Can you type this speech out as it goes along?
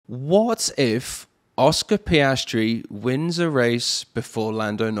What if Oscar Piastri wins a race before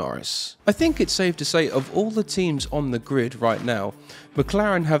Lando Norris? I think it's safe to say of all the teams on the grid right now,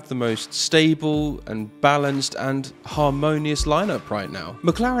 McLaren have the most stable and balanced and harmonious lineup right now.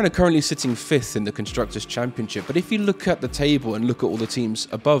 McLaren are currently sitting 5th in the Constructors' Championship, but if you look at the table and look at all the teams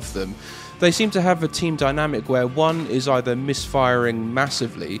above them, they seem to have a team dynamic where one is either misfiring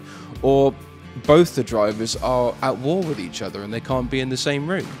massively or both the drivers are at war with each other and they can't be in the same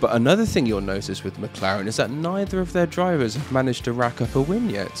room. But another thing you'll notice with McLaren is that neither of their drivers have managed to rack up a win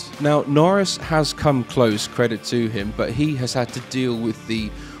yet. Now, Norris has come close, credit to him, but he has had to deal with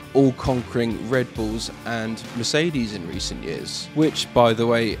the all-conquering Red Bulls and Mercedes in recent years, which, by the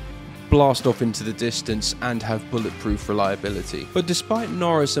way, blast off into the distance and have bulletproof reliability. But despite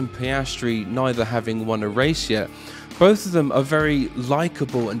Norris and Piastri neither having won a race yet, both of them are very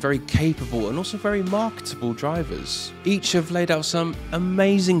likeable and very capable and also very marketable drivers. Each have laid out some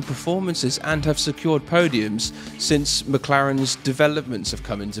amazing performances and have secured podiums since McLaren's developments have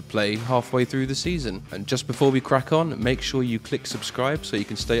come into play halfway through the season. And just before we crack on, make sure you click subscribe so you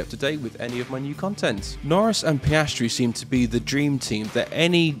can stay up to date with any of my new content. Norris and Piastri seem to be the dream team that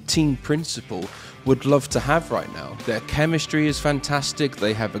any team principal would love to have right now. Their chemistry is fantastic,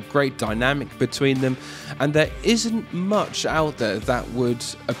 they have a great dynamic between them, and there isn't much out there that would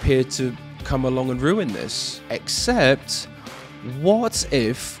appear to come along and ruin this. Except, what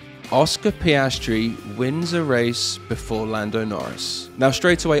if Oscar Piastri wins a race before Lando Norris? Now,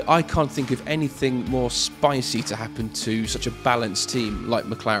 straight away, I can't think of anything more spicy to happen to such a balanced team like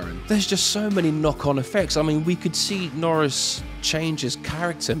McLaren. There's just so many knock-on effects. I mean, we could see Norris change his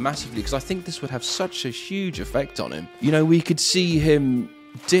character massively because I think this would have such a huge effect on him. You know, we could see him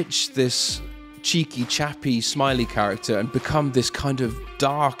ditch this cheeky, chappy, smiley character and become this kind of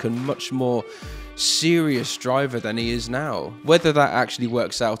dark and much more serious driver than he is now. Whether that actually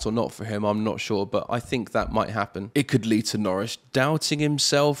works out or not for him, I'm not sure, but I think that might happen. It could lead to Norris doubting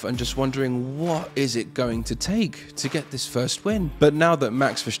himself and just wondering what is it going to take to get this first win. But now that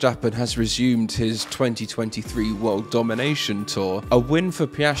Max Verstappen has resumed his 2023 World Domination Tour, a win for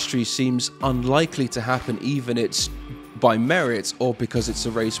Piastri seems unlikely to happen, even it's by merit or because it's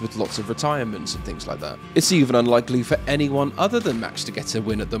a race with lots of retirements and things like that. It's even unlikely for anyone other than Max to get a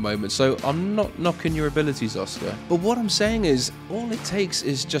win at the moment, so I'm not knocking your abilities, Oscar. But what I'm saying is, all it takes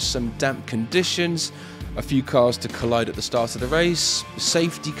is just some damp conditions, a few cars to collide at the start of the race,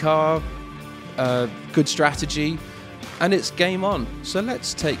 safety car, good strategy, and it's game on. So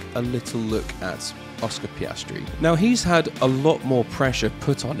let's take a little look at Oscar Piastri. Now, he's had a lot more pressure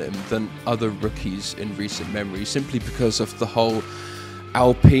put on him than other rookies in recent memory, simply because of the whole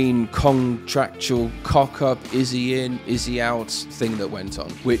Alpine contractual cock-up, is he in, is he out thing that went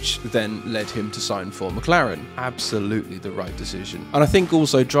on, which then led him to sign for McLaren. Absolutely the right decision. And I think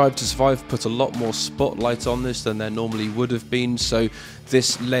also Drive to Survive put a lot more spotlight on this than there normally would have been, so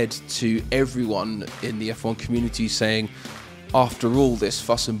this led to everyone in the F1 community saying, after all this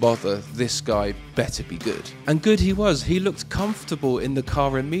fuss and bother, this guy better be good. And good he was. He looked comfortable in the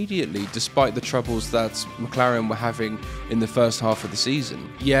car immediately, despite the troubles that McLaren were having in the first half of the season.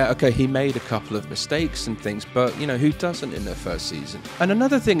 Yeah, okay, he made a couple of mistakes and things, but, you know, who doesn't in their first season? And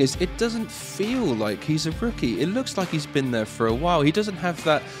another thing is, it doesn't feel like he's a rookie. It looks like he's been there for a while. He doesn't have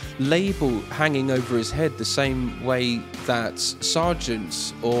that label hanging over his head the same way that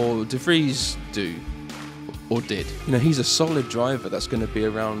Sargent or De Vries do. Or did. You know, he's a solid driver that's going to be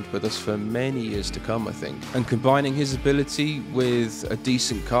around with us for many years to come, I think. And combining his ability with a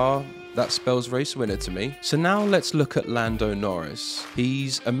decent car, that spells race winner to me. So now let's look at Lando Norris.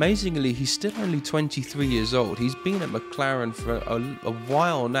 Amazingly, he's still only 23 years old. He's been at McLaren for a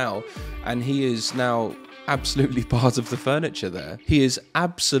while now, and he is now absolutely part of the furniture there. He is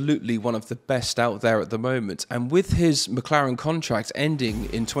absolutely one of the best out there at the moment, and with his McLaren contract ending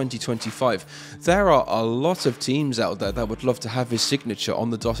in 2025, there are a lot of teams out there that would love to have his signature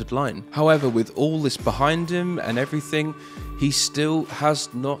on the dotted line. However, with all this behind him and everything, he still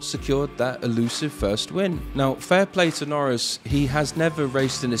has not secured that elusive first win. Now, fair play to Norris, he has never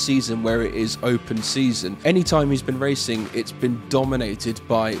raced in a season where it is open season. Anytime he's been racing, it's been dominated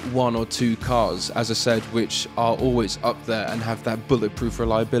by one or two cars, as I said, which are always up there and have that bulletproof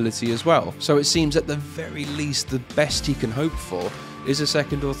reliability as well. So it seems at the very least the best he can hope for is a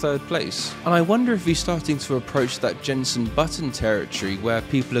second or third place. And I wonder if he's starting to approach that Jenson Button territory where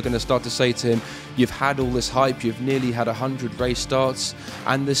people are going to start to say to him, you've had all this hype, you've nearly had 100 race starts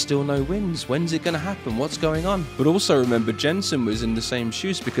and there's still no wins. When's it going to happen? What's going on? But also remember, Jenson was in the same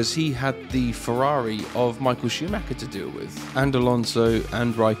shoes because he had the Ferrari of Michael Schumacher to deal with, and Alonso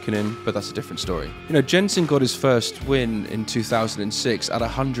and Raikkonen, but that's a different story. You know, Jenson got his first win in 2006 at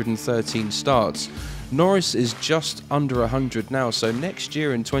 113 starts. Norris is just under 100 now, so next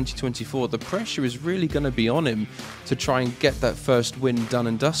year in 2024 the pressure is really going to be on him to try and get that first win done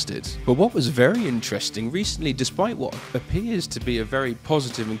and dusted. But what was very interesting recently, despite what appears to be a very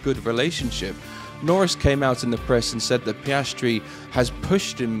positive and good relationship, Norris came out in the press and said that Piastri has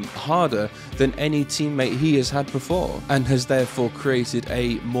pushed him harder than any teammate he has had before, and has therefore created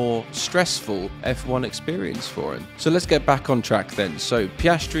a more stressful F1 experience for him. So let's get back on track then. So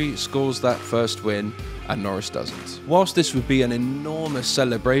Piastri scores that first win and Norris doesn't. Whilst this would be an enormous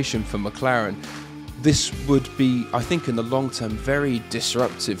celebration for McLaren, this would be, I think, in the long term, very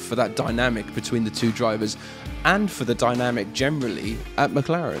disruptive for that dynamic between the two drivers and for the dynamic generally at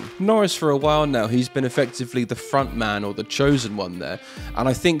McLaren. Norris, for a while now, he's been effectively the front man or the chosen one there, and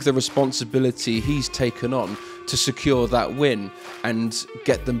I think the responsibility he's taken on to secure that win and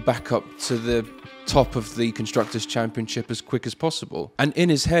get them back up to the top of the Constructors' Championship as quick as possible. And in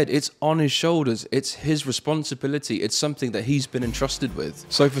his head, it's on his shoulders, it's his responsibility, it's something that he's been entrusted with.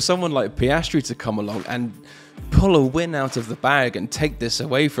 So for someone like Piastri to come along and pull a win out of the bag and take this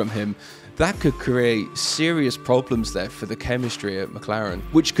away from him, that could create serious problems there for the chemistry at McLaren,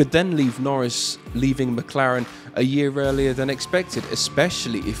 which could then leave Norris leaving McLaren a year earlier than expected,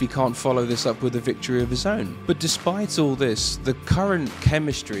 especially if he can't follow this up with a victory of his own. But despite all this, the current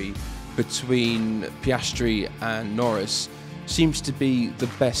chemistry between Piastri and Norris seems to be the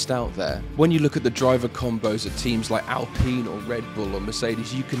best out there. When you look at the driver combos at teams like Alpine or Red Bull or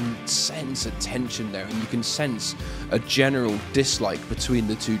Mercedes, you can sense a tension there and you can sense a general dislike between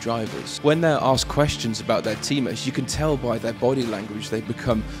the two drivers. When they're asked questions about their teammates, you can tell by their body language they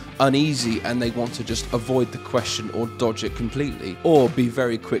become uneasy and they want to just avoid the question or dodge it completely, or be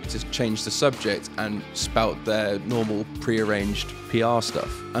very quick to change the subject and spout their normal prearranged PR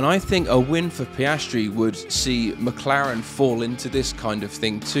stuff. And I think a win for Piastri would see McLaren fall into this kind of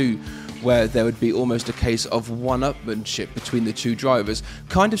thing too, where there would be almost a case of one-upmanship between the two drivers,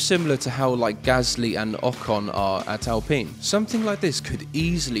 kind of similar to how like Gasly and Ocon are at Alpine. Something like this could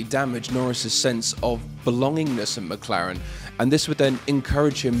easily damage Norris's sense of belongingness in McLaren, and this would then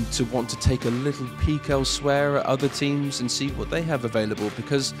encourage him to want to take a little peek elsewhere at other teams and see what they have available,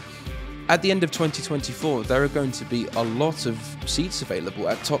 because at the end of 2024, there are going to be a lot of seats available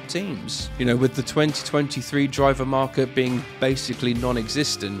at top teams. You know, with the 2023 driver market being basically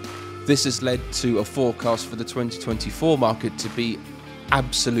non-existent, this has led to a forecast for the 2024 market to be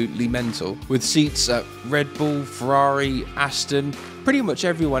absolutely mental, with seats at Red Bull, Ferrari, Aston, pretty much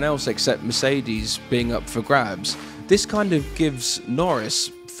everyone else except Mercedes being up for grabs. This kind of gives Norris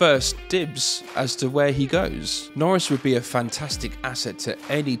first dibs as to where he goes. Norris would be a fantastic asset to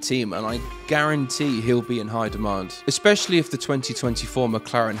any team, and I guarantee he'll be in high demand, especially if the 2024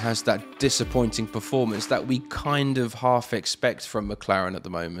 McLaren has that disappointing performance that we kind of half expect from McLaren at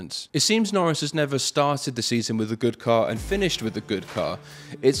the moment. It seems Norris has never started the season with a good car and finished with a good car.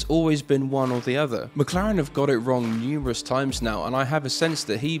 It's always been one or the other. McLaren have got it wrong numerous times now, and I have a sense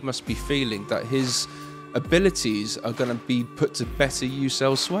that he must be feeling that his abilities are going to be put to better use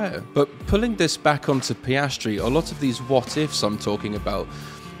elsewhere. But pulling this back onto Piastri, a lot of these what ifs I'm talking about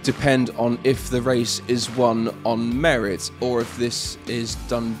depend on if the race is won on merit or if this is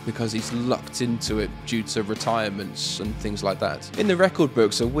done because he's lucked into it due to retirements and things like that. In the record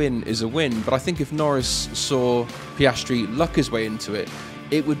books, a win is a win, but I think if Norris saw Piastri luck his way into it,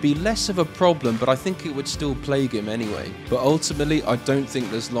 it would be less of a problem, but I think it would still plague him anyway. But ultimately, I don't think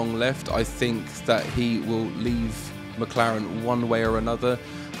there's long left. I think that he will leave McLaren one way or another.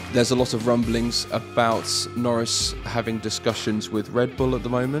 There's a lot of rumblings about Norris having discussions with Red Bull at the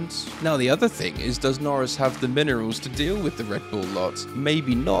moment. Now, the other thing is, does Norris have the minerals to deal with the Red Bull lot?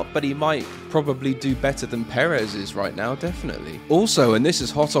 Maybe not, but he might probably do better than Perez is right now, definitely. Also, and this is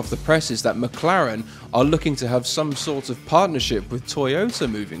hot off the press, is that McLaren are looking to have some sort of partnership with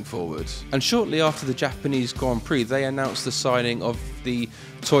Toyota moving forward. And shortly after the Japanese Grand Prix, they announced the signing of the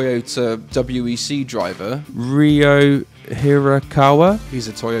Toyota WEC driver, Ryo Hirakawa. He's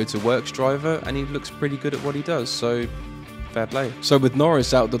a Toyota Works driver and he looks pretty good at what he does, so fair play. So with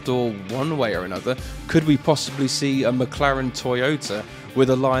Norris out the door one way or another, could we possibly see a McLaren Toyota with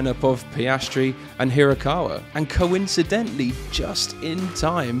a lineup of Piastri and Hirakawa? And coincidentally, just in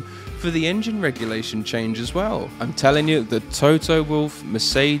time for the engine regulation change as well. I'm telling you, the Toto Wolff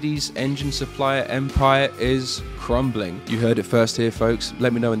Mercedes engine supplier empire is crumbling. You heard it first here, folks.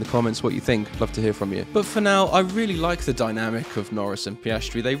 Let me know in the comments what you think. Love to hear from you. But for now, I really like the dynamic of Norris and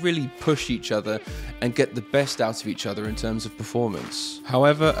Piastri. They really push each other and get the best out of each other in terms of performance.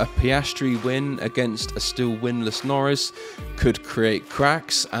 However, a Piastri win against a still winless Norris could create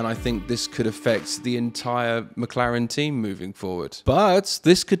cracks, and I think this could affect the entire McLaren team moving forward. But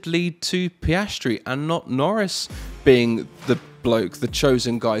this could lead to Piastri and not Norris being the bloke, the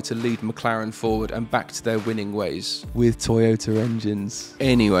chosen guy to lead McLaren forward and back to their winning ways with Toyota engines.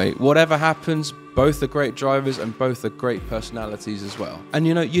 Anyway, whatever happens, both are great drivers and both are great personalities as well. And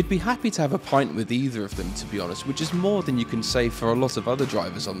you know, you'd be happy to have a pint with either of them, to be honest, which is more than you can say for a lot of other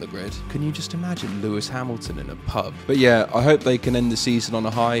drivers on the grid. Can you just imagine Lewis Hamilton in a pub? But yeah, I hope they can end the season on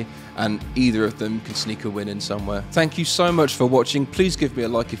a high and either of them can sneak a win in somewhere. Thank you so much for watching. Please give me a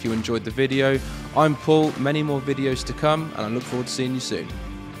like if you enjoyed the video. I'm Paul, many more videos to come, and I look forward to seeing you soon.